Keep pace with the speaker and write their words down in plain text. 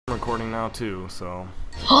recording now too, so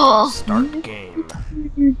Oh, start game.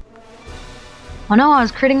 oh no, I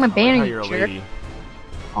was creating my How banner, you're a you jerk. lady.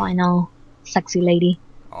 Oh, I know. Sexy lady.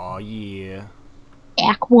 Oh yeah.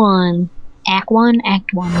 Act 1. Act 1,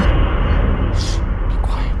 Act 1. Shh, be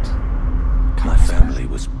quiet. My family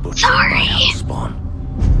was butchered by hellspawn.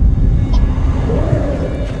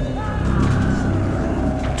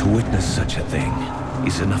 To witness such a thing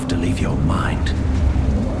is enough to leave your mind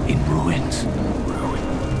in ruins.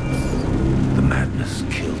 The madness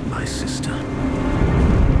killed my sister.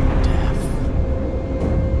 Death.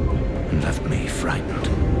 And left me frightened.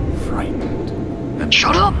 Frightened. And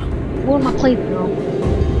Shut up! Ruin my playthrough.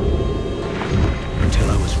 until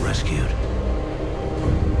I was rescued.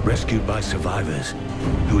 Rescued by survivors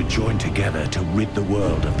who had joined together to rid the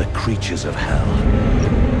world of the creatures of hell.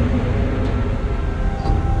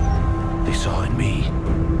 They saw in me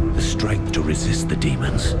the strength to resist the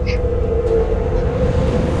demons.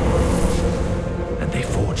 And they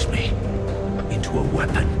forged me into a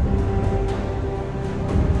weapon.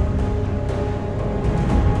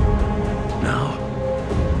 Now,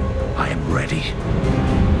 I am ready.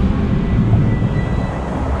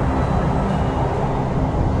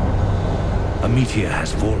 A meteor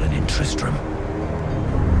has fallen in Tristram,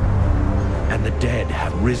 and the dead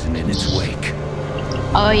have risen in its wake.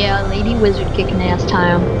 Oh yeah, lady wizard kicking ass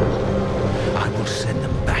time. I will send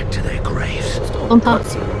them back to their graves. Don't talk.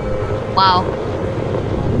 Wow.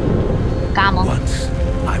 Got him. Once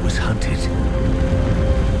I was hunted.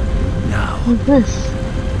 Now What's this?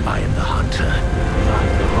 I am the hunter.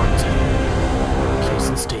 I'm the hunter.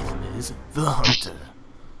 Jason Statham is the hunter.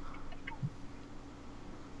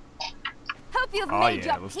 Hope you've Oh made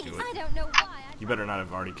yeah, your let's peace. do it. I don't know why. You better not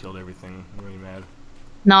have already killed everything. I'm really mad.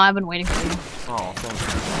 No, I've been waiting for you. Oh,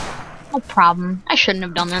 thanks. No problem. I shouldn't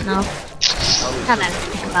have done that now. Gotta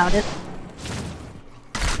think about it.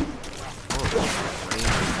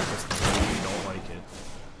 Don't like it.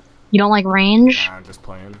 You don't like range? Nah, I'm just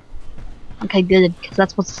playing. Okay, good, because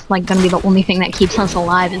that's what's like gonna be the only thing that keeps us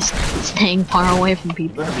alive is staying far away from You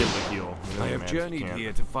people. better be able to heal. I have journeyed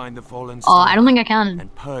here to find the fallen Oh, I don't star think I can.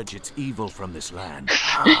 and purge its evil from this land.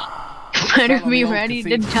 Better Fell on be the old ready to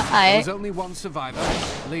cathedral. There die. was only one survivor,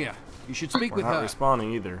 Leah. You should speak We're with not her.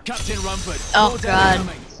 responding either. Captain Rumford. Oh order god,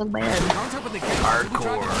 incoming. so bad. Can't open the gate.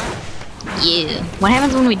 Hardcore. Yeah. What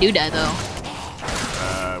happens when we do die though?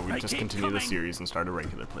 We just continue the series and start a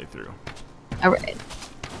regular playthrough. Alright.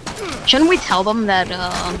 Shouldn't we tell them that,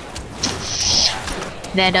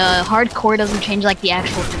 hardcore doesn't change, like, the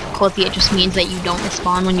actual difficulty, it just means that you don't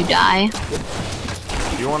respawn when you die?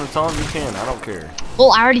 If you want to tell them, you can. I don't care.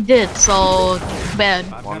 Well, I already did, so, too bad.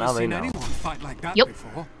 I've Well, never now they seen know. anyone fight like that Yep.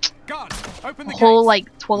 before. Guard, open the A whole, gates.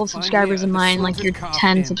 like, 12 We'll find subscribers Leah of and the mine, like, sword you're is carved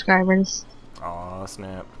 10 in. subscribers. Aw,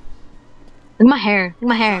 snap. Look at my hair,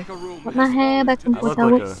 look at my hair. Put my hair back in I look the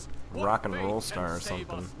like a rock and roll star or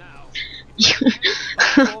something.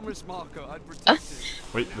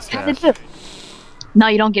 Wait, the How did stash. you? No,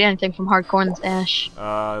 you don't get anything from hardcore and stash.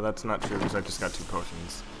 That's not true because I just got 2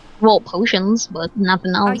 potions. Well, potions, but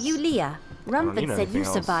nothing else. Are you Leah? need Rumford said anything you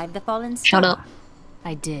else. survived the fallen star. Shut up.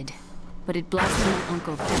 I did, but it blasted my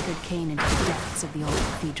uncle Deckard Cain into the depths of the old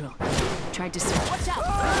cathedral. Tried to search.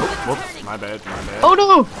 Whoops, my bad, my bad. Oh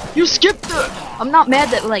no! You skipped it! I'm not mad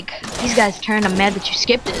that, like, these guys turned. I'm mad that you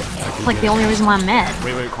skipped it. It's like the only reason why I'm mad.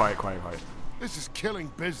 Wait, quiet. This is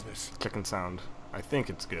killing business. Checking sound. I think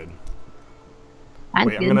it's good. I'm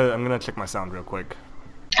Wait, good. I'm gonna check my sound real quick.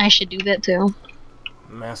 I should do that too.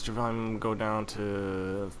 Master volume go down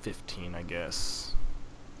to 15, I guess.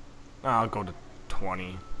 I'll go to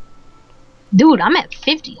 20. Dude, I'm at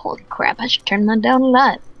 50. Holy crap, I should turn that down a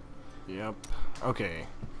lot. Yep. Okay.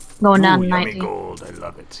 Going down Ooh, to yummy 90. gold. I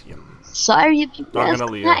love it. Yum. Sorry if you I'm guessed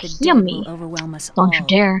gonna leave. that. The dead Yummy. will overwhelm us Don't you all,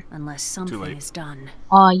 dare. unless something late. is done.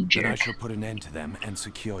 Oh, you Then I jerk. shall put an end to them and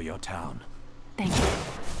secure your town. Thank you.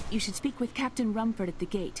 You should speak with Captain Rumford at the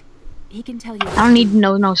gate. He can tell you. I don't need to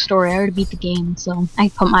know no story. I already beat the game, so I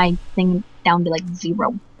put my thing down to like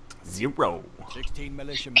 0. 0. 16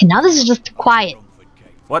 militia Okay, now this is just too quiet.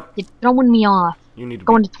 What? You're throwing me off. You need to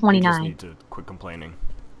Going be, to 29. You just need to quit complaining.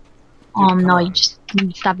 Dude, No, come you on. just you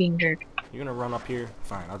need to stop being a jerk. You gonna run up here?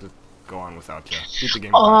 Fine, I'll just go on without you. Beat the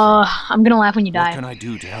game without I'm gonna laugh when you What die. can I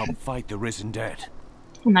do to help fight the risen dead?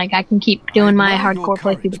 And like, I can keep doing my admire your hardcore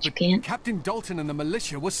playthrough, courage, but you can't. Captain Dalton and the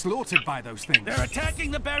militia were slaughtered by those things. They're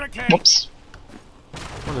attacking the barricade. Whoops. you.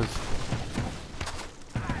 What is...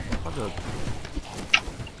 What the...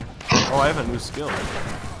 Oh, I have a new skill.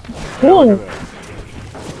 Yeah, Oh. look at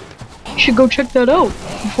that. You should go check that out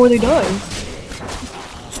before they die.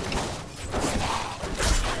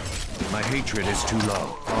 My hatred is too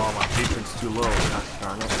low. Oh, my hatred's too low. Gosh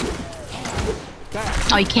darn it.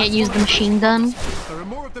 Oh, you can't use the machine gun? There are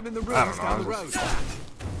more of them in the I rooms don't down the know. road.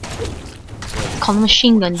 Call the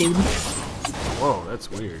machine gun, dude. Whoa,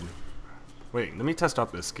 that's weird. Wait, let me test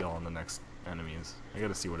out this skill on the next enemies. I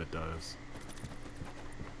gotta see what it does.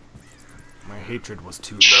 My hatred was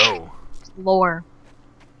too low. Lore.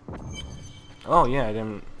 Oh yeah, I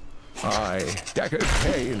didn't... I, Deckard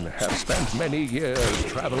Cain, have spent many years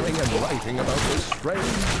traveling and writing about the strange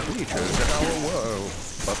creatures in our world.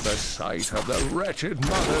 But the sight of the wretched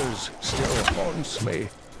mothers still haunts me.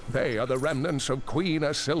 They are the remnants of Queen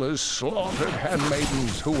Asilla's slaughtered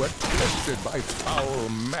handmaidens who were twisted by foul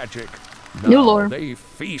magic. New Now lore. they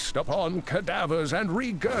feast upon cadavers and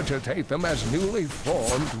regurgitate them as newly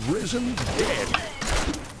formed, risen dead.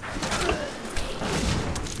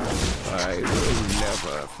 I will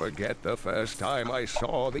never forget the first time I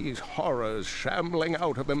saw these horrors shambling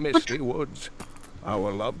out of the misty woods.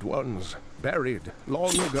 Our loved ones, buried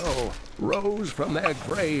long ago, rose from their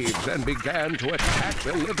graves and began to attack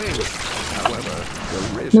the living. However,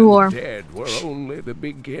 the risen dead were only the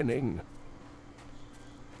beginning.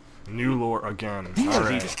 New lore again. Dear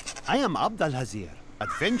Alright. reader, I am Abdal Hazir,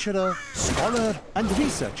 adventurer, scholar, and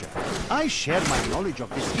researcher. I share my knowledge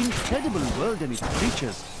of this incredible world and its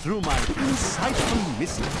creatures through my insightful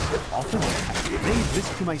missives. Often, at grave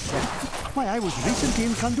risk to myself. Why, I was recently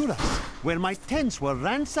in Honduras, where my tents were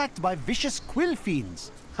ransacked by vicious quill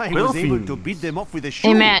fiends. I was able to beat them off with a shoe.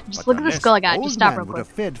 Hey, Matt, just look at the skull I got. old Just stop man real would quick.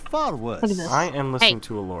 have fared far worse. Look at this. I am listening Hey.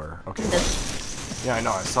 to a lore. Okay. Look at this. Yeah, I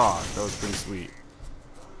know, I saw it. That was pretty sweet.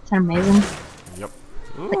 Is that amazing? Yep.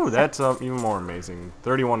 Ooh, that's even more amazing.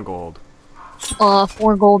 31 gold.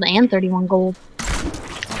 4 gold and 31 gold.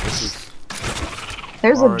 Oh, this is...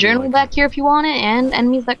 There's a already journal like back here if you want it, and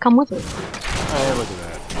enemies that come with it. Hey, look at that.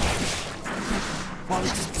 While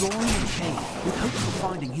exploring the cave with hopes of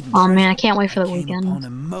finding hidden Oh man, I treasure, can't wait for the came upon weekend. a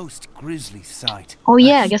most grisly sight. Oh A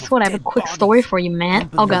yeah, heap guess of what? I have a dead quick bodies. story for you, man.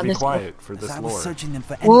 Oh god, Be there's... quiet for this As I was lore. searching them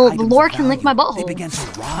for any Well, the items lore of can lick my value, butthole. they began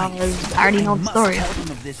to rise. Because I already know the must story. tell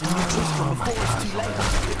them of this in New Tristram before it's too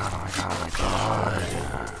late.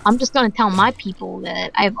 I'm just gonna tell my people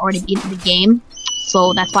that I've already beaten the game,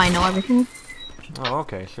 so that's why I know everything. Oh,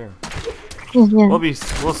 okay, sure. Yeah.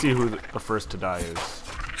 We'll see who the first to die is.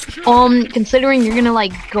 Considering you're gonna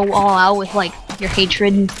like go all out with like your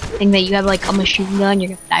hatred thing that you have like a machine gun, you're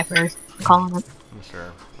gonna die first. I'm calling it.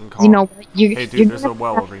 Sure. You know, you. Hey, you're dude, there's a gonna-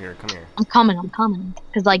 well over here. Come here. I'm coming.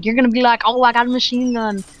 Cause like you're gonna be like, oh, I got a machine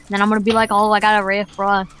gun. And then I'm gonna be like, oh, I got a ray of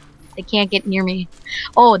frost. They can't get near me.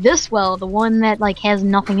 Oh, this well, the one that like has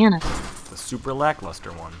nothing in it. The super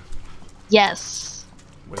lackluster one. Yes.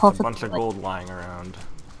 With a Perfect. bunch of gold lying around.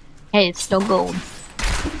 Hey, it's still gold.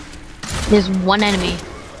 There's one enemy.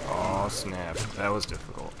 Oh, snap. That was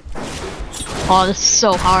difficult. Oh, this is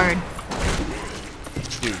so hard.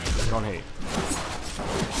 Dude, don't hate.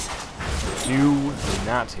 Do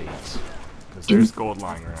not hate. Because there's gold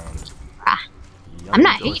lying around. Ah. Yummy, I'm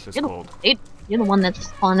not delicious hating. gold. You're the one that's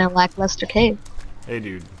on a lackluster cave. Hey,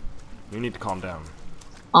 dude. You need to calm down.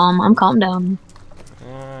 I'm calm down.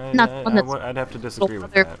 Not the one that's I'd have to disagree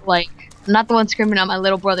with brother, that. like, I'm not the one screaming at my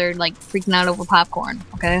little brother, like, freaking out over popcorn,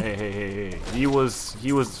 okay? Hey. He was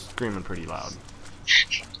screaming pretty loud.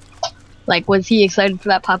 Like, was he excited for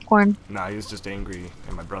that popcorn? Nah, he was just angry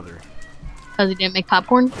at my brother. Because he didn't make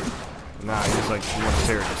popcorn? Nah, he was like, he wanted to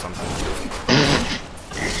share it or something.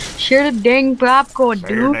 Share the dang popcorn, Share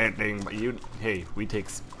dude. that thing, but hey, we take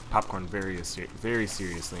popcorn very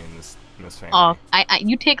seriously in this family. Oh,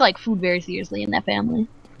 you take, like, food very seriously in that family.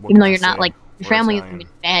 What Even can though I you're not, say? like, your We're family Italian.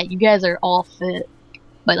 isn't bad. You guys are all fit.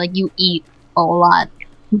 But, like, you eat a lot.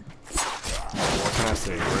 What can I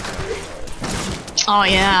say? We're Italian. Oh,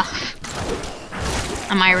 yeah.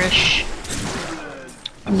 I'm Irish.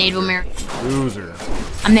 I'm Native American. Loser.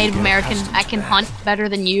 I'm Native American. I can hunt better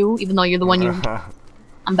than you, even though you're the one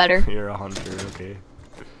I'm better. You're a hunter, okay.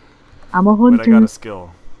 I'm a hunter. But I got a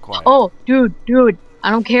skill. Quiet. Oh, dude. I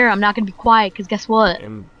don't care. I'm not gonna be quiet, because guess what?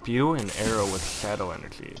 Imbue an arrow with shadow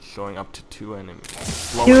energy, showing up to 2 enemies.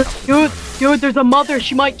 Slowing up to 2 Dude, enemies. there's a mother.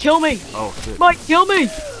 She might kill me. Oh, shit. Might kill me.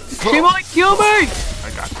 She might kill me.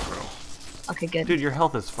 I got you, bro. Okay, good. Dude, your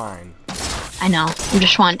health is fine. I know. I'm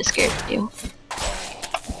just trying to scare you.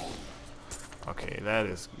 Okay, that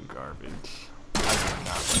is garbage. I do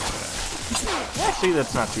not like that. Actually,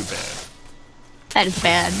 that's not too bad. That is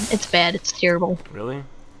bad. It's bad. It's terrible. Really?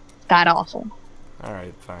 God awful.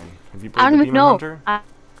 Alright, fine. Have you I played don't the even Demon know. Hunter?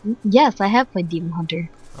 Yes, I have played Demon Hunter.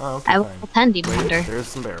 Oh, okay, I fine. level 10 Demon Wait, Hunter. there's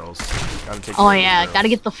some barrels. Gotta take Oh care of these yeah, barrels. gotta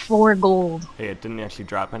get the 4 gold. Hey, it didn't actually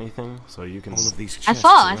drop anything, so you can... All of these I chests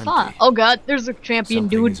saw. are Oh god, there's a champion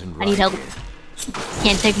Something dude. isn't I need right help.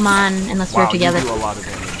 Can't take him on unless we're Wow, together. you do a lot of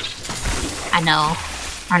damage. I know.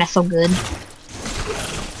 Aren't I so good?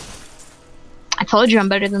 I told you I'm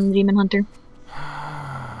better than the demon hunter.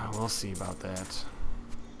 We'll see about that.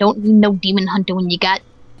 Don't need no demon hunter when you got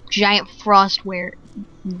giant frostware.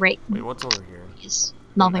 Right. Wait, what's over here? Is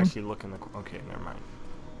nothing. Actually, look in the. Okay, never mind.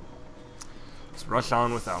 Just rush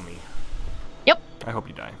on without me. Yep. I hope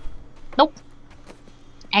you die. Nope.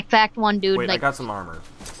 Exact one, dude. Wait, like, I got some armor.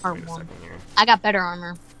 or Wait a one. second here. I got better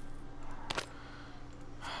armor.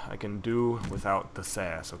 I can do without the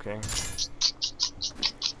sass, okay?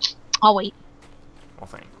 I'll wait. Well,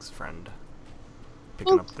 thanks, friend.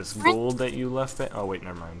 Picking up this gold that you left it. Oh wait,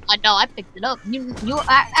 never mind. No, I picked it up.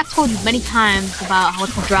 I've told you many times about how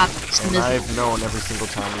it's a drop. And I've known every single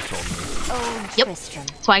time you told me. Oh, Yep. Tristram.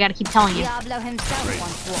 That's why I gotta keep telling you. Diablo himself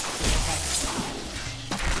once walked.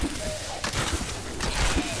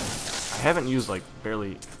 I haven't used like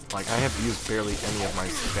barely, like I have used barely any of my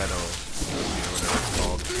Shadow, whatever it's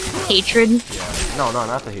called. Hatred. Yeah. No,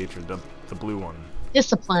 not the hatred. The blue one.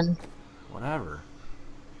 Discipline. Whatever.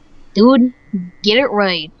 Dude, get it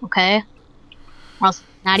right, okay? Or else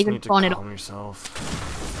not Just even need to phone it. calm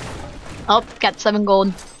yourself. Oh, got 7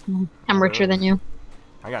 gold. I'm richer than you.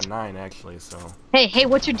 I got 9 actually, so. Hey,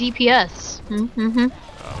 what's your DPS? Let me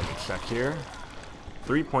check here.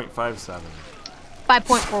 3.57.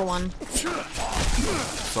 5.41.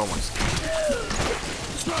 So much.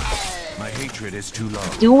 My hatred is too low.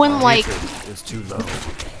 Doing like Hatred is too low.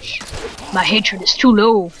 my hatred is too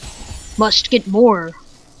low. Must get more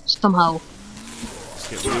somehow. Just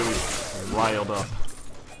get really riled up.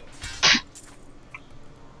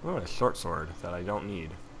 Oh, a short sword that I don't need.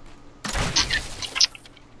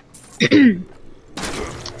 Get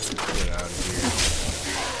out of here.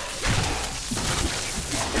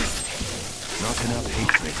 Not enough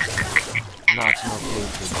hatred. Not enough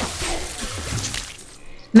hatred.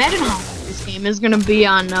 Imagine how long this game is gonna be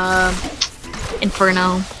on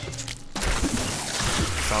Inferno.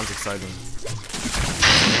 Sounds exciting.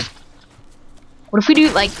 What if we do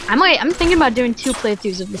like I'm thinking about doing 2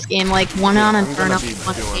 playthroughs of this game, like one on Inferno. I'm gonna be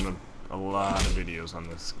one on doing a lot of videos on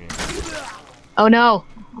this game. Oh no,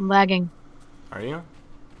 I'm lagging. Are you?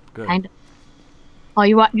 Good. Kinda. Oh,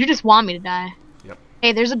 you just want me to die? Yep.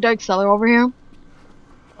 Hey, there's a dark cellar over here.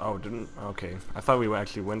 Oh, didn't? Okay. I thought we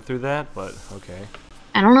actually went through that, but okay.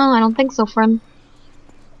 I don't know. I don't think so, friend.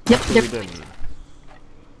 Yep. So we didn't.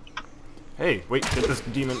 Hey, wait! Get this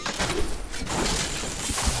demon.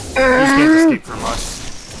 He can't escape from us.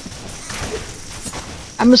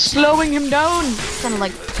 I'm slowing him down. Kind of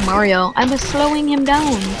like Mario. I'm slowing him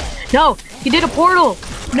down. No, he did a portal.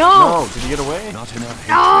 No. No, did he get away? Not enough hatred.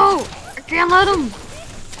 No, I can't let him.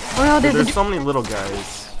 Oh no, There's so many little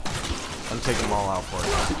guys. I'm taking them all out for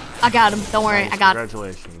you. I got him. Don't worry, Nice, I got him.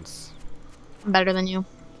 Congratulations. I'm better than you.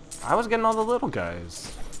 I was getting all the little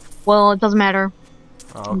guys. Well, it doesn't matter.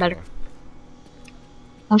 Oh, I'm better. okay.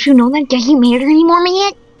 Don't you know that doesn't matter anymore,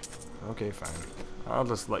 man? Okay, fine. I'll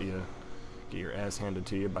just let you get your ass handed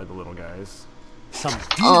to you by the little guys. Some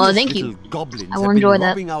thank you. little goblins I will have been enjoy that.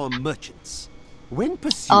 robbing our merchants. When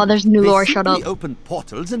pursued, Oh, there's new they lore, shut simply up. open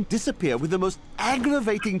portals and disappear with the most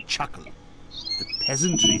aggravating chuckle. The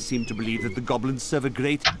peasantry seem to believe that the goblins serve a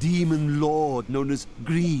great demon lord known as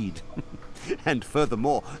Greed. And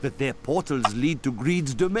furthermore, that their portals lead to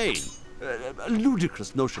Greed's domain. A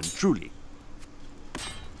ludicrous notion, truly.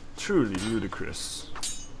 Truly ludicrous.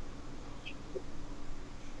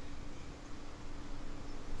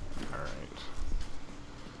 Alright.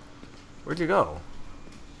 Where'd you go?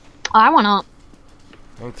 Oh, I went up.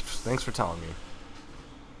 Thanks for telling me.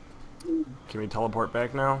 Can we teleport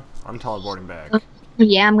back now? I'm teleporting back.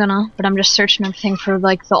 Yeah, I'm gonna. But I'm just searching everything for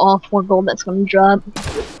like the all 4 gold that's gonna drop.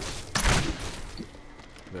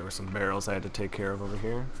 There were some barrels I had to take care of over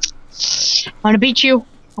here. I'm gonna beat you.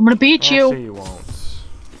 I'm gonna beat Actually, you. you won't.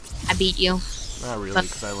 I beat you. Not really,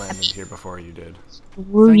 because I landed here before you did.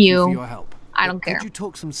 Screw Thank you you. for your help. I don't But care. Could you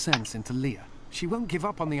talk some sense into Leah? She won't give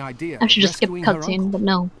up on the idea I should of just skip the rescuing her cutscene, uncle. but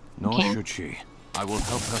no. Nor Can't. should she. I will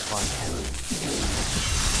help her find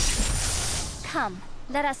him. Come,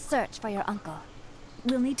 let us search for your uncle.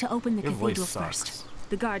 We'll need to open the Your voice cathedral sucks. first.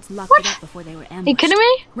 The guards locked What? it up before they were ambushed. Are you kidding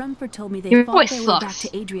me? Rumford told me they Your fought voice their way back sucks.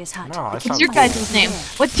 to Adria's hut. No, I What's sound your cool. guys' name?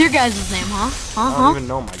 What's your guys' name, huh? I don't even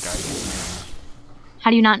know my guy's name. How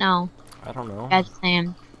do you not know? I don't know. Guys'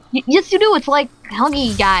 name. Yes, you do. It's like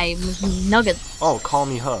Huggy guy with nuggets. Oh, call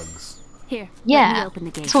me Hugs. Here, let Yeah, me open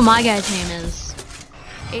the gate. that's what my guy's name is.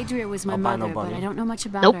 Adria was my Albino mother, but bunny. I don't know much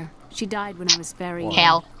about Nope. her. She died when I was very young.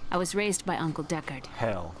 Hell. I was raised by Uncle Deckard.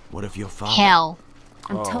 Hell. What of your father? Hell.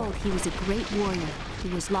 I'm Oh. told he was a great warrior who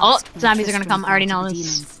was lost. when zombies are gonna Tristram come. I already fought know the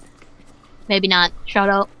this. demons. Maybe not. Shout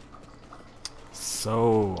out.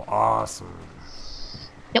 So awesome.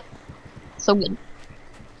 Yep. So good.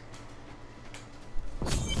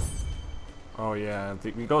 Oh yeah,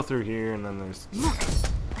 we go through here and then there's. Look,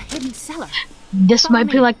 a hidden cellar. This Follow might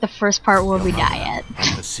be me. like the first part where we die at.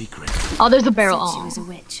 And the secret. Oh, there's a barrel. Said she Oh. was a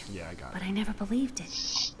witch, Yeah, I got but it. I never believed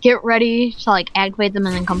it. Get ready to like activate them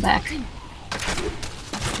and then come back.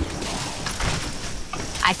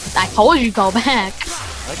 I told you to go back.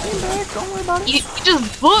 I came back. Don't worry about it. You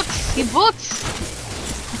just books. He books.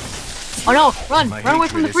 Oh no! Run! Run away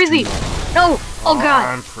from the freezy! No! Oh god!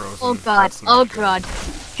 I'm frozen. Oh god! That's not Oh good. god!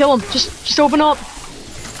 Kill him! Just open up!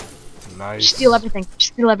 Nice. Just steal everything.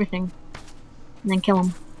 Just steal everything. And then kill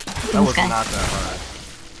him. Kill That this was guy. not that hard.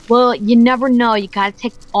 Well, you never know. You gotta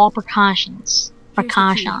take all precautions. Here's the key,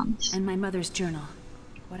 Precautions. and my mother's journal.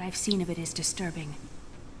 What I've seen of it is disturbing.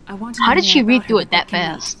 I want to How know did she more read about through her it that before I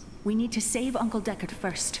can fast? leave. We need to save Uncle Deckard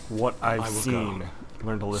first. What I've I will seen. go.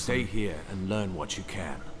 Learn to listen. Stay here and learn what you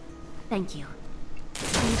can. Thank you.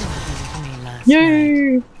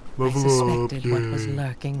 Yay! I suspected what was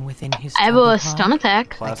lurking within his I have troubled a heart. stun attack.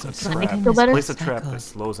 Classic Can trap. find feel better? Place a this trap echo. that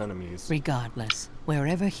slows enemies. Regardless,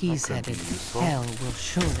 wherever he's That could be headed, useful. hell will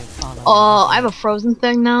surely follow. Oh, him. I have a frozen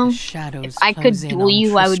thing now. The shadows If I could close in duel on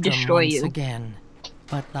you, I would Tristram destroy once you. again.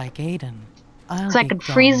 But like Aiden, I'll So I be could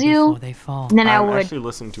gone freeze you, before they fall. And then I I'm would. actually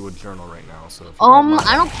listening to a journal right now, so. If you don't mind,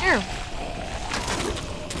 I don't care.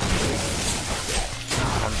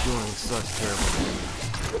 I'm doing such terrible things.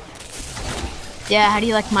 Yeah, how do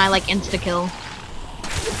you like my like insta kill?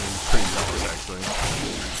 Pretty jealous, actually.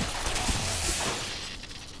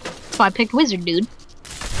 So I picked wizard, dude.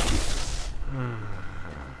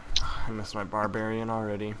 I missed my barbarian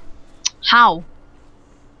already. How?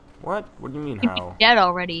 What? What do you mean You'd how? be dead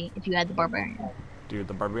already if you had the barbarian. Dude,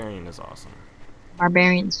 the barbarian is awesome.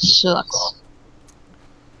 Barbarian sucks.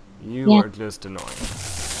 You Yeah. are just annoying.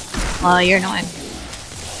 You're annoying.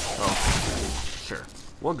 Oh, sure.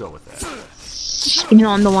 We'll go with that. You know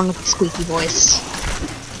I'm the one with the squeaky voice.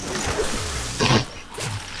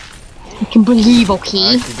 You can believe, I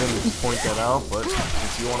okay? actually didn't point that out, but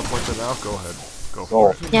if you want to point that out, go ahead. Go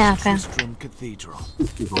for it. Yeah, okay. Tristram Cathedral.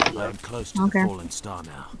 I am close to Okay. the fallen star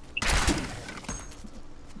now.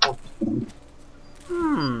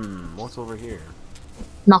 What's over here?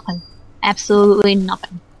 Nothing. Absolutely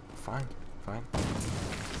nothing. Fine, fine.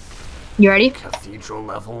 You ready? Cathedral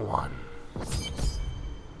level 1.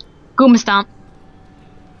 Goomba stomp.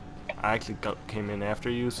 I actually came in after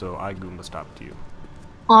you, so I Goomba stopped you.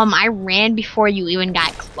 I ran before you even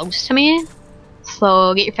got close to me.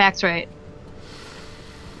 So get your facts right.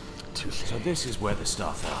 So this is where the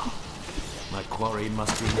star fell. My quarry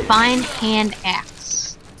must be near. Fine hand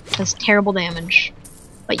axe. Does terrible damage.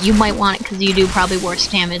 But you might want it because you do probably worse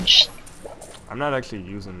damage. I'm not actually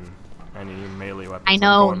using any melee weapons. I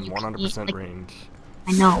know, I'm you going can 100% eat, range.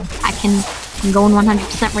 I know. I can go in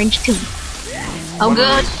 100% range too. Oh,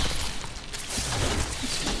 good.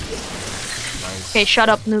 Nice. Okay, shut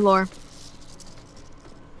up, new lore.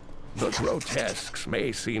 The grotesques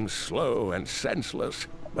may seem slow and senseless,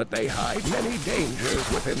 but they hide many dangers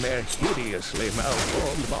within their hideously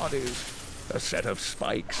malformed bodies. A set of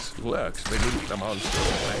spikes lurks beneath the monster's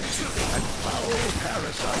flesh, and foul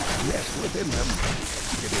parasites nest within them.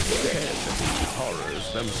 It is said that these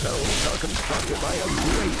horrors themselves are constructed by a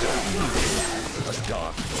greater evil, a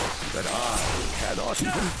darkness that I cannot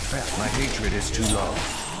even fathom. My hatred is too low.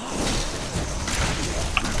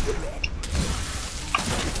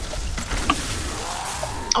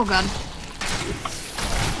 Oh god.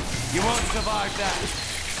 You won't survive that.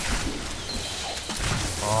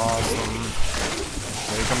 Awesome.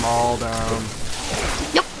 Take them all down.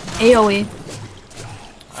 Yep. AoE.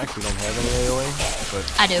 I actually don't have any AoE, but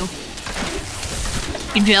I do.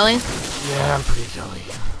 You jelly? yeah, I'm pretty jelly.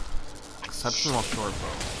 Exceptional short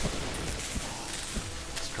bow.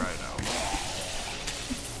 Let's try it out.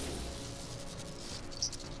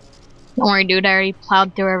 Don't worry, dude. I already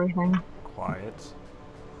plowed through everything. Quiet.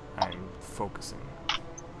 I'm focusing.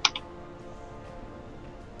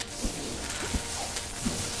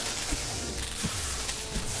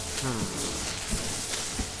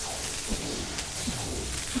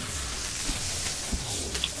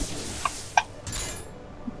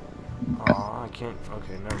 Aw, I can't.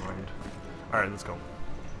 Okay, never mind. Alright, let's go.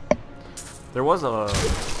 There was a.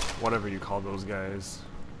 Whatever you call those guys.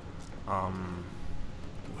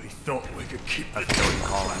 We thought we could keep I forget what you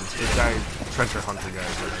call him. The guy, treasure hunter guy.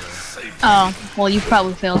 Whatever. Oh, well, you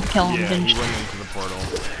probably failed to kill him, Yeah, didn't he you? went into the portal.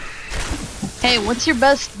 Hey, what's your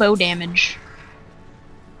best bow damage?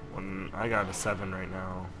 I got a 7 right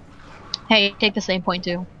now. Hey, take the same point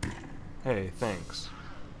too. Hey, thanks.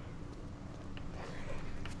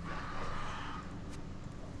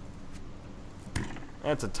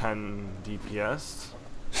 That's a 10 DPS.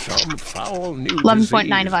 Some foul new 11.9 disease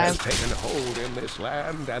vibe. has taken hold in this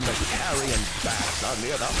land, and the carrion bats are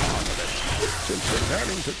near the heart of it. Since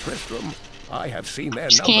returning to Tristram, I have seen their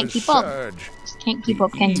Just can't numbers keep up. surge. Just can't keep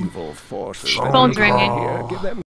up, can you? Evil forces Phone's that ringing. here give them